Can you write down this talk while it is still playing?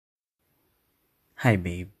Hi,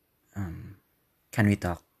 babe. Um, can we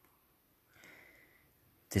talk?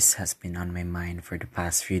 This has been on my mind for the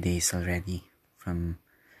past few days already from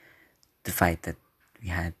the fight that we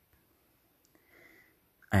had.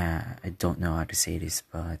 I don't know how to say this,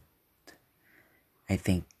 but I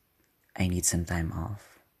think I need some time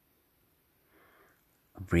off.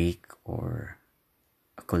 A break or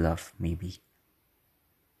a cool off, maybe.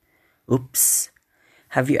 Oops.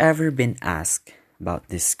 Have you ever been asked about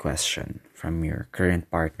this question from your current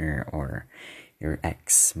partner or your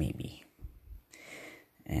ex, maybe?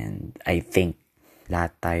 And I think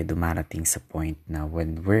lahat tayo dumarating sa point na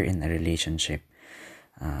when we're in a relationship,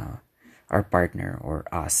 our partner or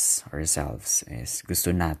us, ourselves, is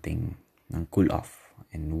gusto nating ng cool off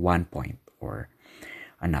in one point or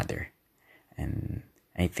another. And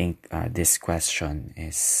I think this question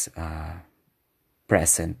is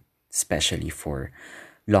present especially for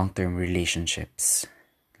long-term relationships.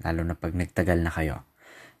 Lalo na pag nagtagal na kayo.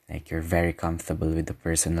 Like, you're very comfortable with the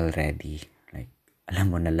person already. Like,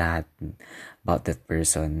 alam mo na lahat about that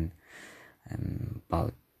person,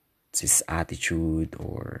 about his attitude,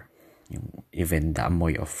 or even the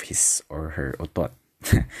amoy of his or her utot,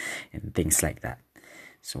 and things like that.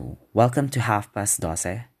 So, welcome to Half Past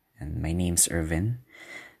Dose, and my name's Irvin.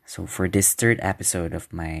 So, for this third episode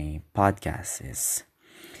of my podcast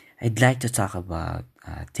I'd like to talk about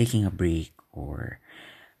taking a break or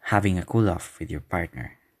having a cool off with your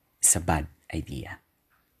partner is a bad idea.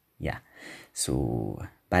 Yeah. So,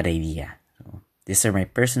 bad idea. So, these are my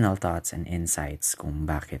personal thoughts and insights kung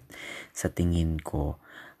bakit sa tingin ko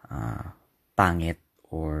pangit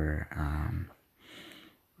or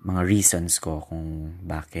mga reasons ko kung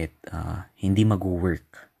bakit hindi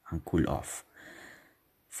mag-work ang cool off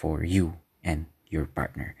for you and your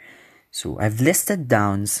partner. So, I've listed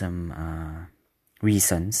down some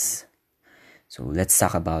reasons. So, let's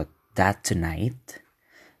talk about that tonight.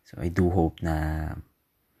 So, I do hope na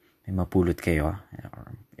may mapulot kayo.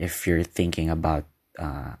 Or if you're thinking about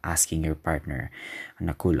asking your partner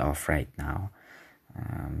on a cool off right now,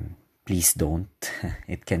 please don't.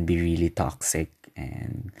 It can be really toxic.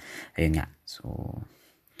 And, ayun nga. So,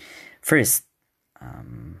 first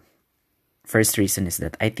reason is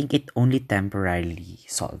that I think it only temporarily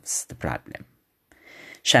solves the problem.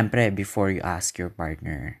 Syempre, before you ask your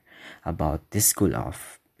partner about this cool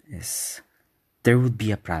off, there would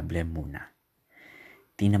be a problem muna.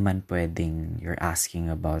 Di naman pwedeng you're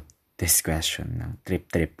asking about this question ng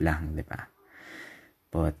trip-trip lang, di ba?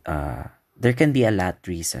 But there can be a lot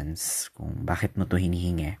reasons kung bakit mo to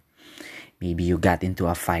hinihingi. Maybe you got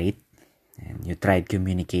into a fight and you tried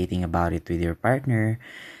communicating about it with your partner,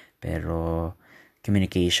 pero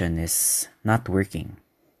communication is not working.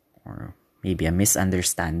 Or maybe a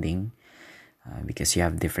misunderstanding because you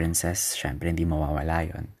have differences. Syempre, hindi mawawala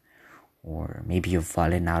yun. Or maybe you've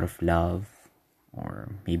fallen out of love.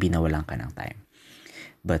 Or maybe nawalan ka ng time.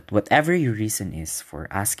 But whatever your reason is for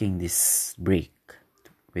asking this break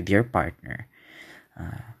with your partner,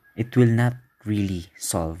 it will not really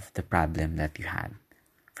solve the problem that you had.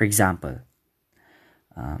 For example,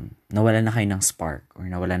 nawalan na kayo ng spark or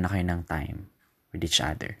nawalan na kayo ng time with each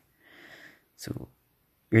other. So,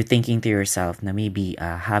 you're thinking to yourself na maybe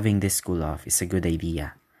having this cool off is a good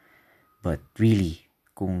idea. But really,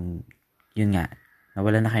 kung yun nga,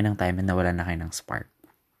 nawalan na kayo ng time and nawalan na kayo ng spark,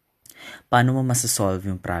 paano mo masasolve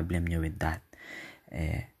yung problem nyo with that?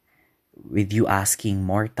 With you asking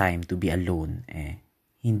more time to be alone,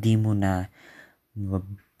 hindi mo na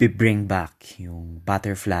bring back yung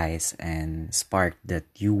butterflies and spark that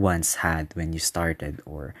you once had when you started,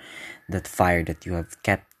 or that fire that you have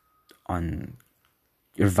kept on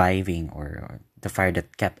reviving, or the fire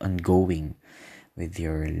that kept on going with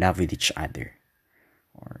your love with each other.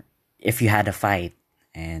 Or if you had a fight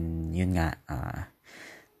and yun nga,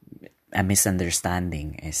 a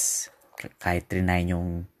misunderstanding is kahit trinay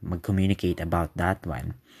nyong mag-communicate about that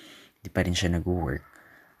one, di pa rin siya nag-work,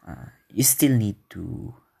 you still need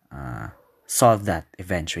to solve that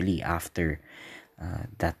eventually after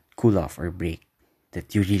that cool off or break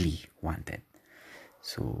that you really wanted.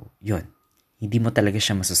 So, yun. Hindi mo talaga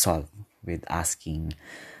siya masasolve with asking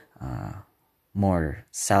more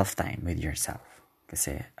self-time with yourself.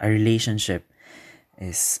 Kasi a relationship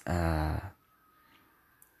is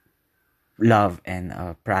love and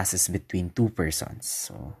a process between two persons.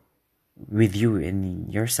 So, with you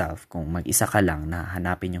and yourself, kung mag-isa ka lang na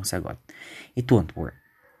hanapin yung sagot, it won't work.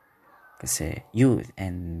 Kasi you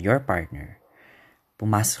and your partner,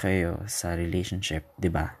 pumasok kayo sa relationship,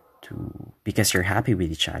 di ba? Because you're happy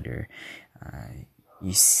with each other.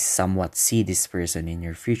 You somewhat see this person in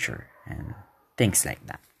your future and things like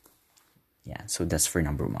that. Yeah, so that's for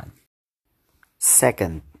number one.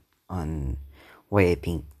 Second, on why I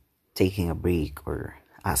think taking a break or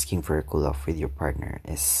asking for a cool off with your partner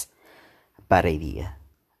is a bad idea.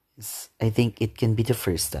 I think it can be the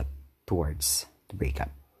first step towards the breakup.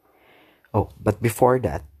 Oh, but before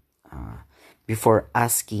that, before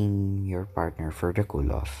asking your partner for the cool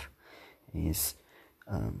off, is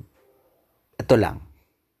ito lang.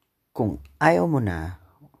 Kung ayaw mo na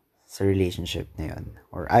sa relationship na yun,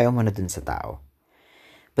 or ayaw mo na dun sa tao,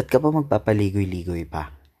 ba't ka pa magpapaligoy-ligoy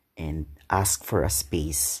pa and ask for a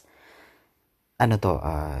space?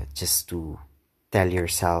 Just to tell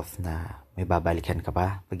yourself na may babalikan ka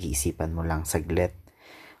pa, pag-iisipan mo lang saglit.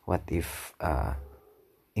 What if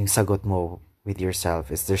yung sagot mo with yourself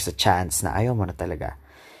is there's a chance na ayaw mo na talaga?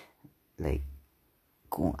 Like,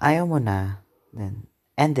 kung ayaw mo na, then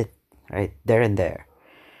end it right there and there.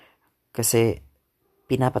 Kasi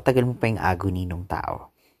pinapatagal mo pa yung agony ng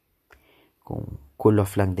tao. Kung cool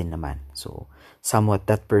off lang din naman. So, somewhat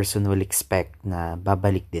that person will expect na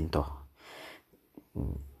babalik din to.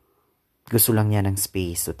 Gusto lang niya ng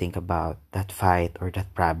space to think about that fight or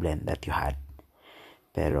that problem that you had.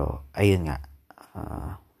 Pero, ayun nga,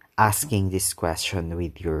 asking this question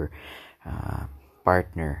with your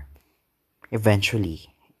partner,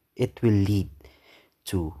 eventually, it will lead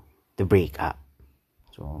to the breakup.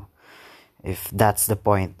 So, if that's the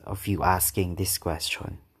point of you asking this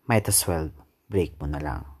question, might as well break mo na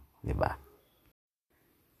lang, di ba?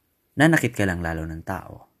 Nanakit ka lang lalo ng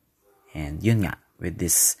tao. And yun nga, with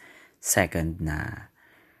this second na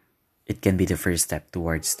it can be the first step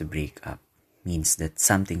towards the breakup, means that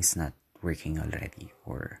something's not working already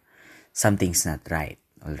or something's not right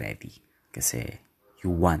already. Kasi you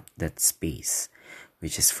want that space,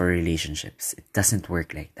 which is for relationships. It doesn't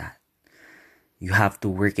work like that. You have to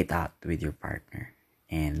work it out with your partner.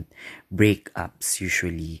 And breakups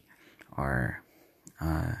usually are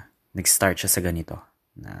nag-start siya sa ganito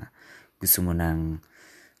na gusto mo nang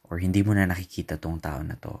or hindi mo na nakikita tong tao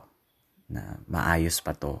na to na maayos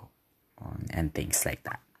pa to and things like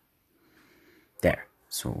that. There.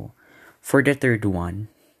 So, for the third one,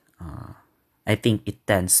 I think it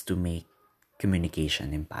tends to make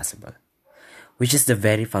communication impossible, which is the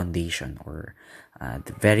very foundation or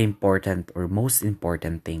the very important or most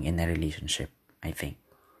important thing in a relationship, I think,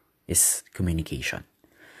 is communication.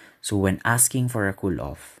 So, when asking for a cool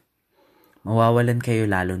off, mawawalan kayo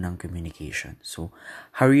lalo ng communication. So,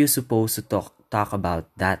 how are you supposed to talk about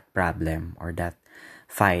that problem or that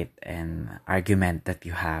fight and argument that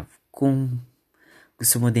you have kung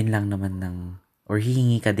gusto mo din lang naman ng or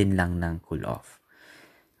hihingi ka din lang ng cool off?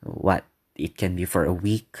 What? It can be for a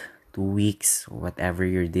week, 2 weeks, whatever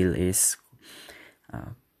your deal is.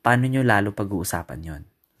 Paano nyo lalo pag-uusapan yon?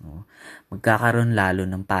 Magkakaroon lalo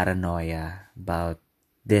ng paranoia about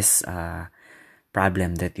this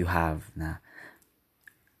problem that you have na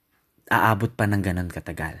aabot pa ng ganun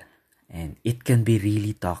katagal. And it can be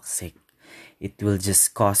really toxic. It will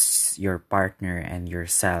just cause your partner and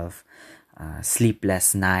yourself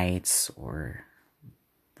sleepless nights or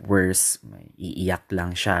worse, iiyak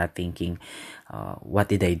lang siya thinking,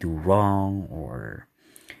 what did I do wrong? Or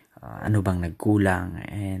ano bang nagkulang?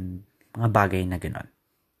 And mga bagay na ganon.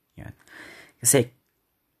 Yun. Kasi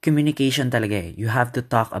communication talaga eh. You have to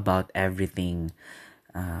talk about everything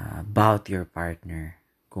about your partner.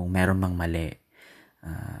 Kung meron mang mali,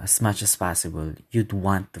 as much as possible, you'd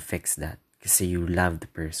want to fix that kasi you love the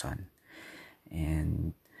person.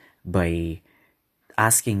 And by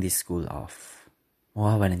asking this cool off,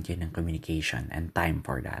 mawawalan kayo ng communication and time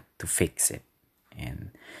for that to fix it and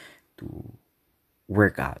to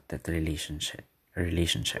work out that relationship,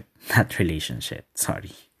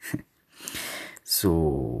 sorry.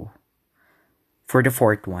 So, for the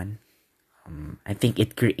fourth one, I think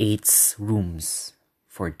it creates rooms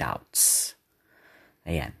for doubts.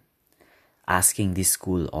 Ayan. Asking this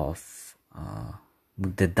cool off,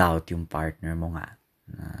 magda-doubt yung partner mo nga.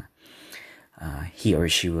 He or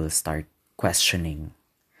she will start questioning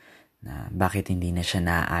na bakit hindi na siya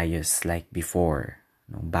naayos like before,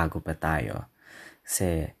 nung bago pa tayo.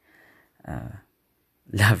 Kasi,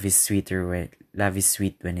 love is sweet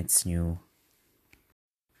when it's new.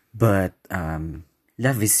 But,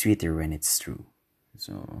 love is sweeter when it's true.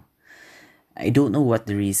 So, I don't know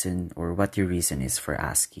what the reason or what your reason is for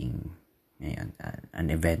asking an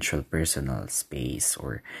eventual personal space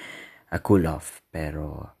or a cool off.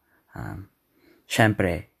 Pero,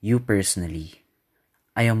 syempre, you personally,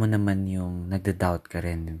 ayaw mo naman yung nagda-doubt ka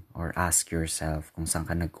rin or ask yourself kung saan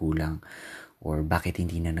ka nagkulang or bakit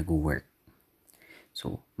hindi na nag-work.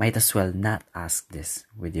 So, might as well not ask this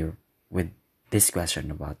with this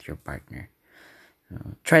question about your partner.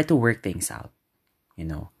 Try to work things out.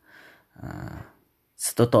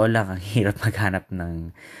 Sa totoo lang, ang hirap maghanap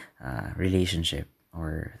ng relationship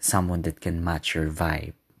or someone that can match your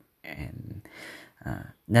vibe. And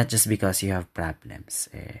not just because you have problems.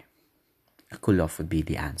 A cool off would be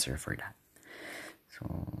the answer for that.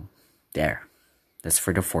 So, there. That's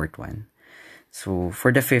for the fourth one. So,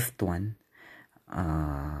 for the fifth one,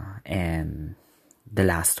 and the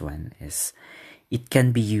last one is, it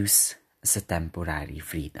can be used as a temporary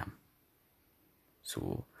freedom.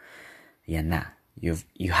 So, yan na.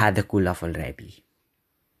 You had the cool off already.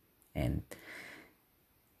 And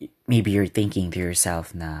maybe you're thinking to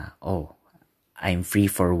yourself na, oh, I'm free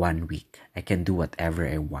for 1 week. I can do whatever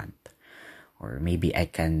I want. Or maybe I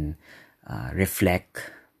can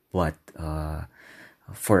reflect. But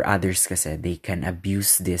for others kasi, they can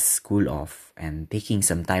abuse this cool off and taking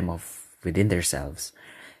some time off within themselves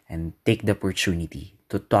and take the opportunity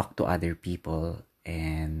to talk to other people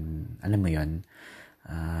and, alam mo yun,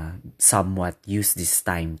 somewhat use this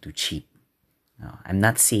time to cheat. I'm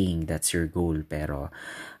not saying that's your goal, pero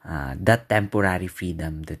that temporary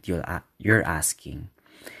freedom that you're asking,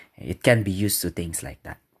 it can be used to things like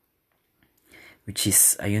that. Which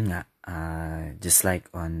is, ayun nga, just like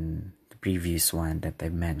on the previous one that I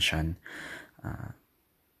mentioned,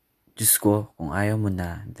 Diyos ko, kung ayaw mo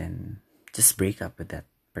na, then just break up with that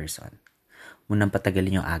person. Munang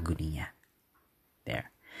patagalin yung agony niya. There.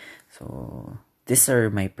 So, these are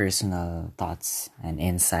my personal thoughts and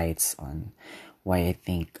insights on why I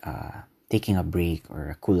think taking a break or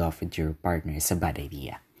a cool off with your partner is a bad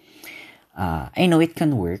idea. I know it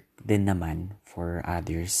can work din naman for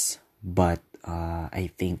others, but I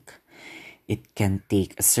think it can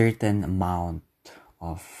take a certain amount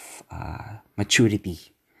of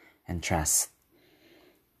maturity and trust.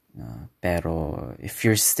 Pero if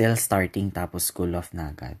you're still starting tapos cool off na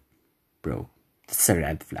agad, bro, that's a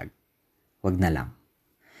red flag. Wag na lang.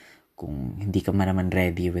 Kung hindi ka man naman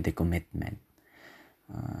ready with the commitment,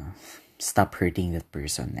 stop hurting that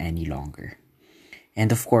person any longer.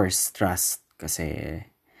 And of course, trust. Kasi,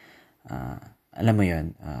 alam mo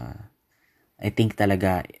yun, I think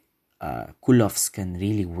talaga, cool-offs can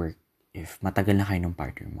really work if matagal na kayo ng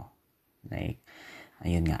partner mo. Like,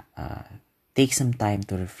 ayun nga, take some time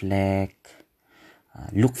to reflect,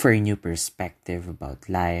 look for a new perspective about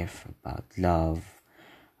life, about love,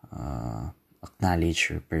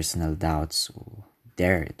 acknowledge your personal doubts. So,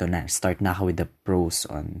 there, ito na, start na ako with the pros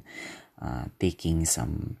on taking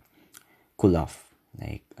some cool off.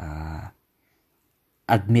 Like,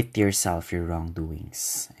 admit to yourself your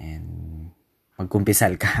wrongdoings and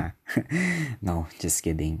magkumpisal ka. No, just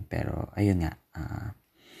kidding. Pero, ayun nga,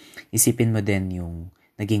 isipin mo din yung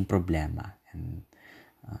naging problema. And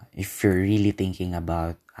if you're really thinking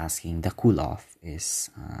about asking the cool off is,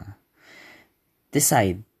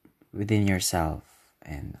 decide within yourself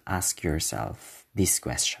and ask yourself these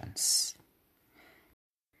questions.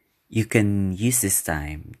 You can use this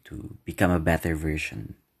time to become a better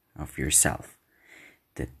version of yourself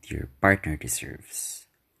that your partner deserves.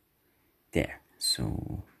 There.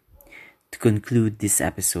 So, to conclude this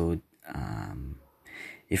episode,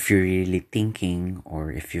 if you're really thinking or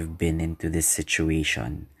if you've been into this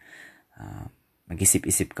situation,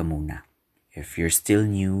 mag-isip-isip ka muna. If you're still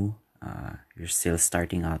new, you're still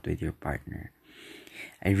starting out with your partner,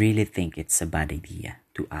 I really think it's a bad idea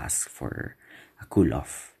to ask for a cool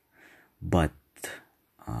off. But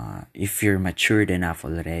if you're matured enough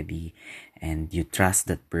already and you trust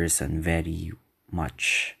that person very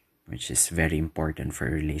much, which is very important for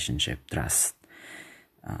a relationship, trust,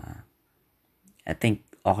 I think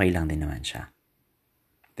okay lang din naman siya.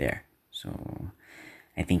 There. So,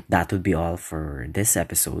 I think that would be all for this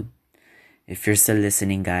episode. If you're still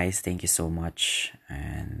listening, guys, thank you so much.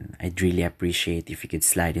 And I'd really appreciate if you could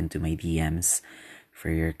slide into my DMs for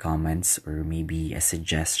your comments or maybe a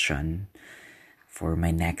suggestion for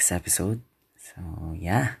my next episode. So,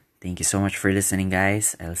 yeah. Thank you so much for listening,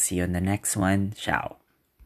 guys. I'll see you on the next one. Ciao.